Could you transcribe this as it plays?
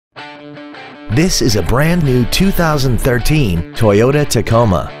This is a brand new 2013 Toyota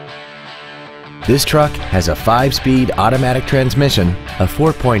Tacoma. This truck has a 5-speed automatic transmission, a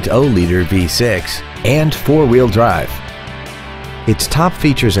 4.0-liter V6, and 4-wheel drive. Its top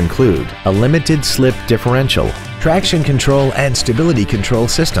features include a limited slip differential, traction control and stability control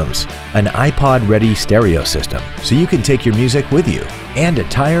systems, an iPod-ready stereo system so you can take your music with you, and a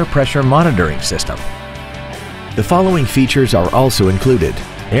tire pressure monitoring system. The following features are also included: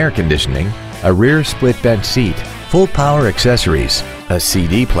 air conditioning, a rear split bench seat, full power accessories, a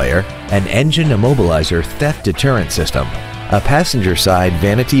CD player, an engine immobilizer theft deterrent system, a passenger side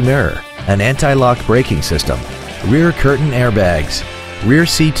vanity mirror, an anti-lock braking system, rear curtain airbags, rear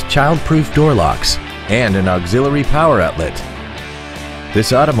seat child-proof door locks, and an auxiliary power outlet.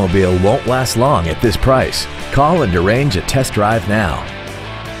 This automobile won't last long at this price. Call and arrange a test drive now.